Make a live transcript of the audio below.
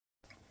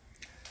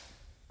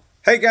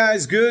Hey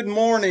guys, good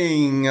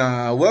morning.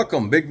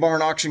 Welcome, Big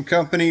Barn Auction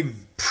Company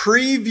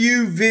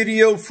preview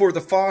video for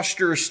the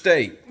Foster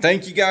estate.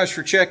 Thank you guys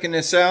for checking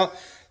this out.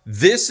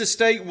 This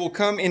estate will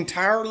come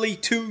entirely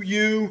to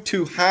you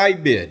to high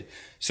bid.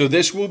 So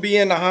this will be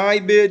in the high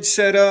bid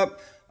setup.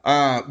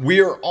 We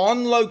are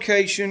on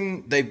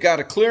location. They've got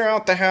to clear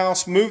out the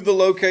house, move the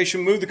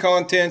location, move the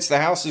contents. The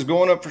house is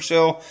going up for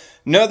sale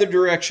another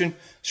direction.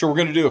 So we're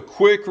going to do a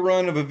quick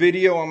run of a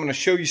video. I'm going to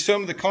show you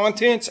some of the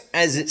contents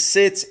as it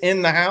sits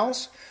in the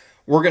house.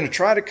 We're going to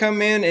try to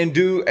come in and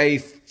do a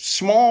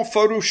small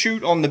photo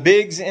shoot on the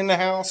bigs in the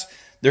house.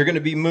 They're going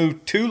to be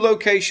moved to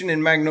location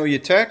in Magnolia,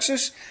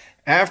 Texas.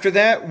 After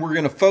that, we're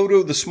going to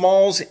photo the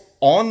smalls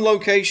on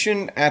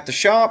location at the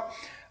shop.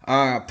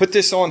 Put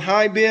this on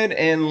high bid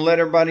and let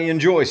everybody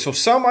enjoy. So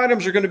some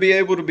items are going to be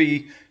able to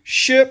be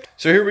shipped.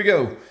 So here we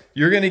go.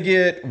 You're going to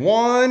get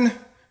 1,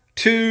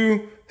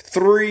 2,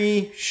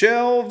 3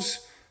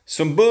 shelves,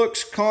 some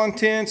books,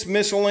 contents,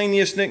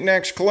 miscellaneous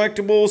knickknacks,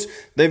 collectibles.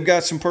 They've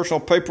got some personal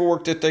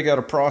paperwork that they got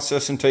to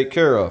process and take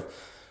care of.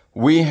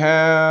 We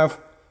have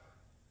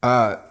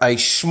a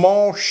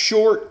small,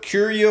 short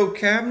curio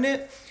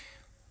cabinet.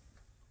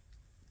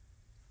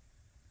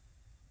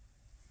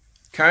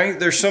 Okay,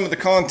 there's some of the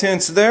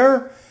contents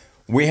there.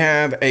 We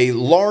have a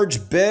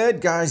large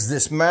bed. Guys,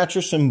 this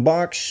mattress and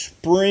box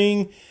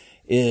spring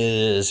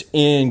is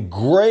in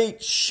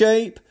great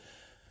shape.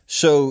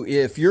 So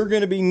if you're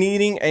going to be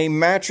needing a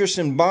mattress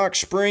and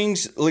box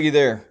springs, look at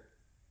there.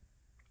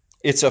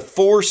 It's a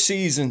 4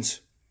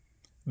 seasons.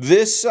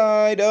 This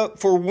side up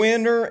for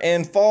winter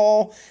and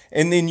fall,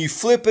 and then you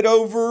flip it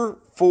over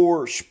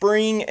for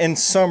spring and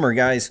summer,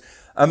 guys.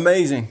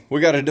 Amazing. We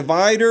got a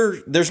divider.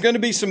 There's going to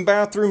be some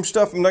bathroom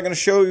stuff. I'm not going to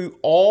show you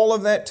all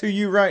of that to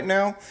you right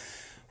now.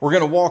 We're going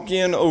to walk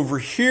in over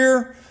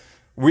here.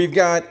 We've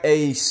got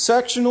a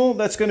sectional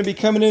that's going to be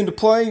coming into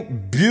play.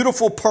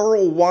 Beautiful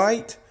pearl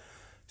white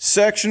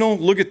sectional.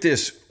 Look at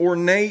this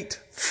ornate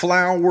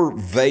flower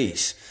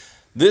vase.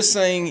 This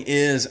thing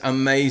is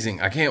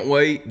amazing. I can't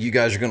wait. You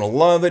guys are going to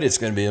love it. It's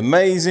going to be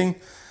amazing.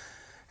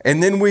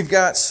 And then we've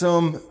got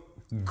some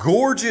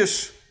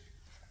gorgeous,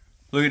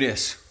 look at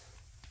this,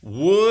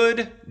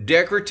 wood,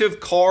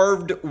 decorative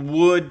carved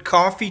wood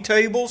coffee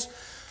tables.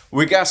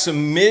 We got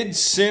some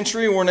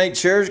mid-century ornate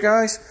chairs,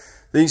 guys.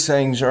 These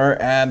things are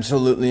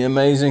absolutely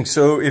amazing.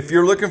 So if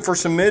you're looking for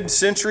some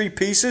mid-century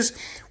pieces,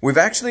 we've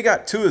actually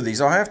got 2 of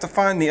these. I'll have to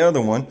find the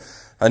other one.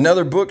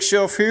 Another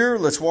bookshelf here.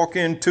 Let's walk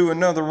into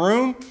another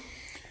room.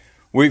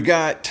 We've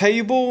got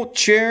table,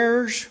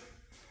 chairs,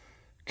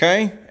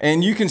 okay?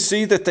 And you can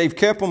see that they've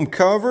kept them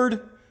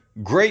covered.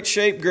 Great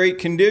shape, great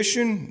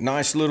condition.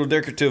 Nice little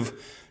decorative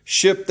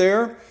ship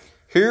there.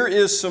 Here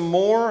is some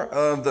more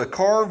of the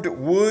carved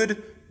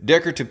wood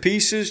decorative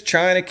pieces.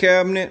 China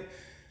cabinet,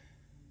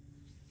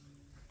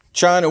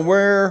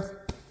 chinaware,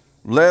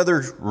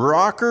 leather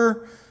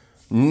rocker,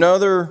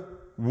 another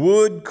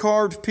wood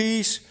carved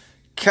piece,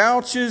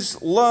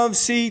 couches, love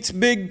seats,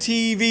 big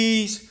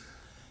TVs,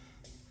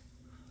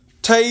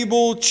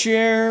 table,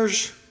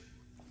 chairs,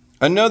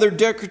 another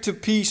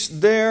decorative piece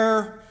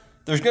there.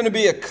 There's going to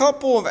be a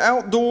couple of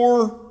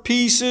outdoor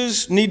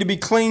pieces, need to be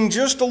cleaned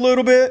just a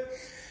little bit.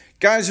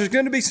 Guys, there's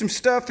going to be some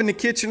stuff in the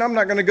kitchen. I'm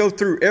not going to go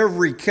through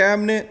every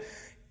cabinet.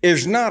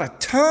 There's not a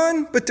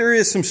ton, but there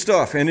is some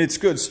stuff, and it's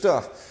good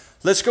stuff.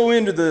 Let's go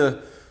into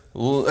the,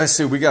 let's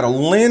see, we got a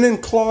linen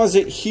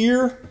closet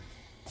here.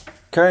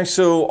 Okay,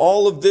 so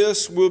all of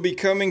this will be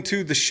coming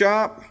to the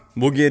shop.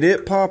 We'll get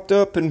it popped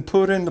up and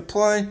put into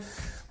play.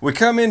 We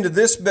come into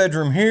this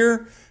bedroom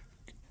here.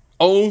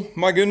 Oh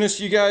my goodness,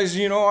 you guys,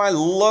 you know, I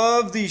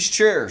love these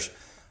chairs.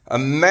 A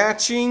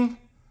matching,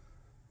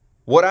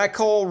 what I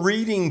call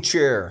reading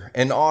chair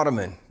and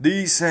ottoman.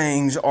 These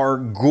things are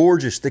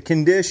gorgeous. The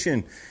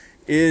condition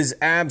is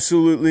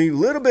absolutely a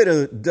little bit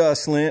of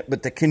dust lint,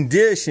 but the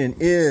condition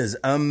is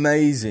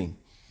amazing.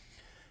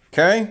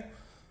 Okay,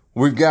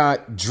 we've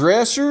got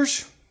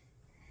dressers.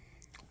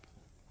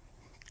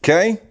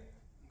 Okay,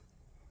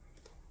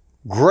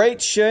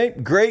 great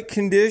shape, great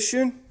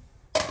condition.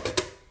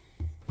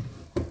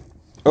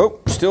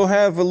 Oh, still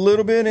have a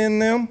little bit in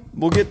them.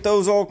 We'll get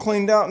those all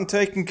cleaned out and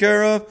taken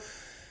care of.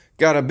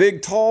 Got a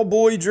big tall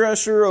boy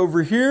dresser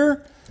over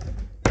here.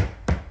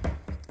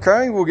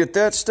 Okay, we'll get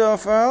that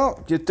stuff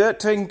out, get that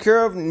taken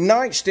care of.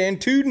 Nightstand,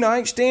 2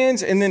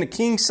 nightstands, and then a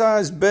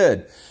king-size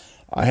bed.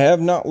 I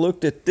have not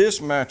looked at this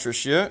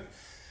mattress yet.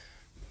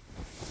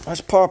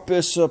 Let's pop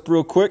this up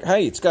real quick.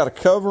 Hey, it's got a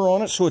cover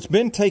on it, so it's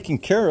been taken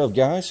care of,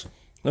 guys.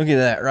 Look at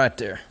that right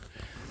there.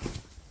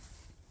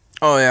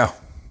 Oh, yeah.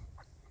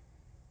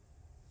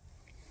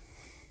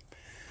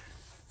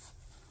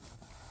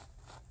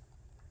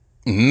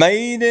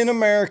 Made in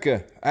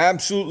America.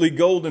 Absolutely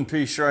golden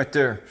piece right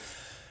there.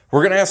 We're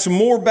going to have some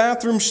more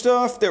bathroom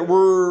stuff that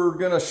we're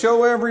going to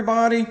show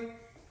everybody.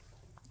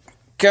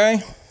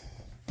 Okay.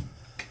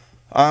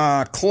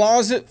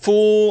 Closet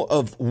full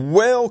of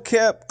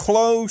well-kept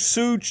clothes,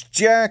 suits,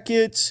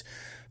 jackets,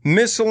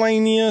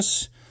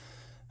 miscellaneous,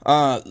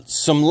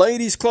 some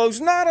ladies' clothes.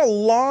 Not a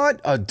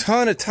lot, a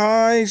ton of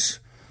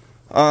ties.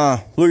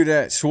 Look at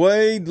that,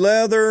 suede,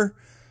 leather,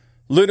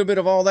 little bit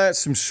of all that,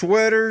 some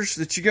sweaters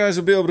that you guys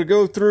will be able to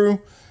go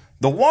through.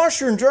 The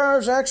washer and dryer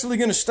is actually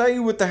going to stay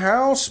with the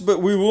house,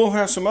 but we will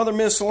have some other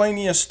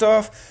miscellaneous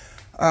stuff.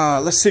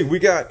 Let's see, we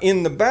got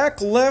in the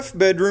back left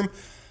bedroom,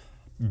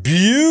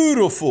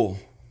 beautiful,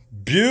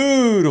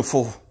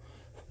 beautiful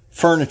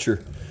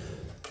furniture.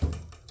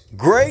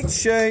 Great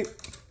shape,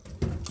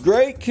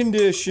 great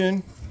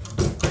condition.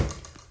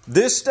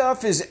 This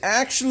stuff is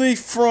actually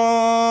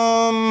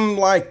from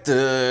like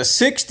the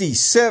 60s,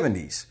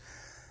 70s.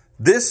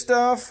 This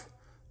stuff,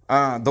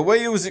 the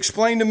way it was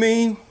explained to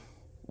me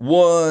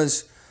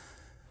was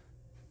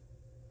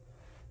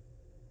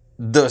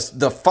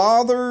the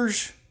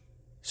father's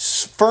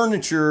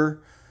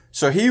furniture.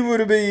 So he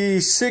would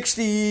be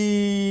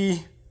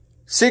 60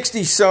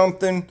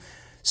 something.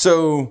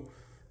 So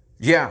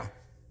yeah,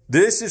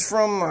 this is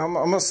from, I'm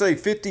going to say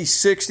 50s,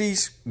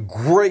 60s.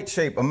 Great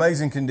shape,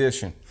 amazing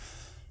condition.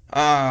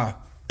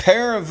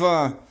 Pair of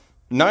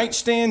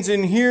nightstands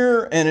in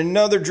here and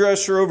another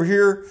dresser over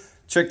here.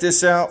 Check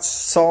this out,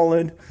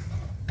 solid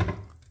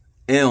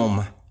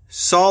elm.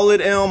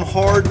 Solid elm,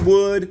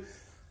 hardwood,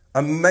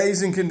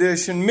 amazing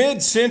condition.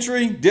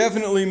 Mid-century,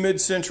 definitely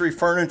mid-century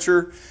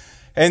furniture.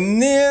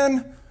 And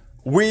then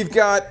we've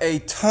got a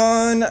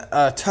ton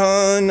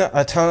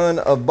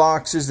of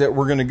boxes that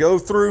we're going to go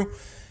through.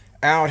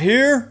 Out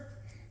here,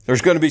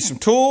 there's going to be some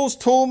tools,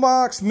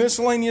 toolbox,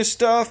 miscellaneous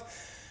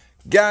stuff.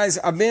 Guys,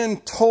 I've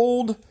been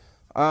told,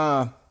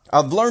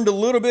 I've learned a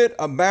little bit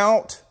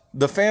about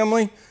the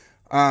family.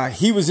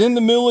 He was in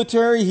the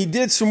military. He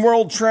did some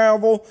world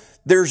travel.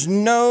 There's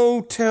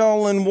no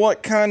telling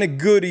what kind of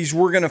goodies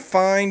we're going to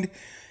find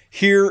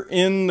here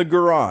in the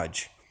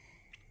garage.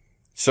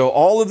 So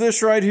all of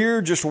this right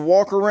here, just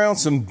walk around,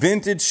 some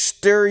vintage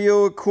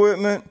stereo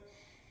equipment.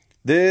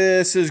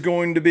 This is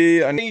going to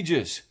be an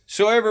ages.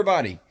 So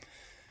everybody,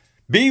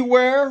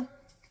 beware.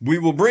 We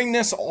will bring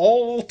this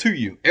all to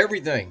you.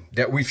 Everything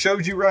that we've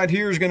showed you right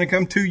here is going to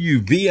come to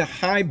you via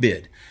high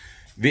bid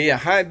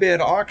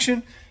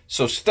auction.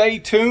 So stay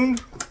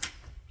tuned.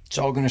 It's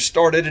all going to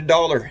start at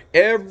 $1.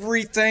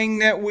 Everything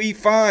that we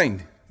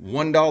find,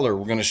 $1.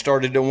 We're going to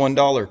start it at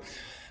 $1.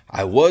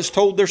 I was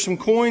told there's some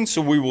coins,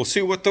 so we will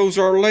see what those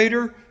are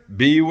later.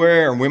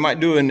 Beware. And we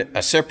might do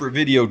a separate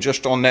video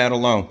just on that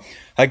alone.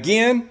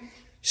 Again,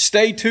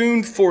 stay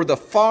tuned for the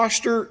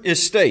Foster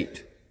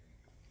Estate.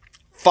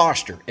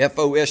 Foster,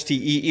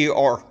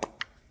 F-O-S-T-E-E-R.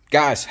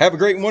 Guys, have a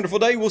great and wonderful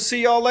day. We'll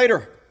see y'all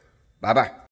later. Bye-bye.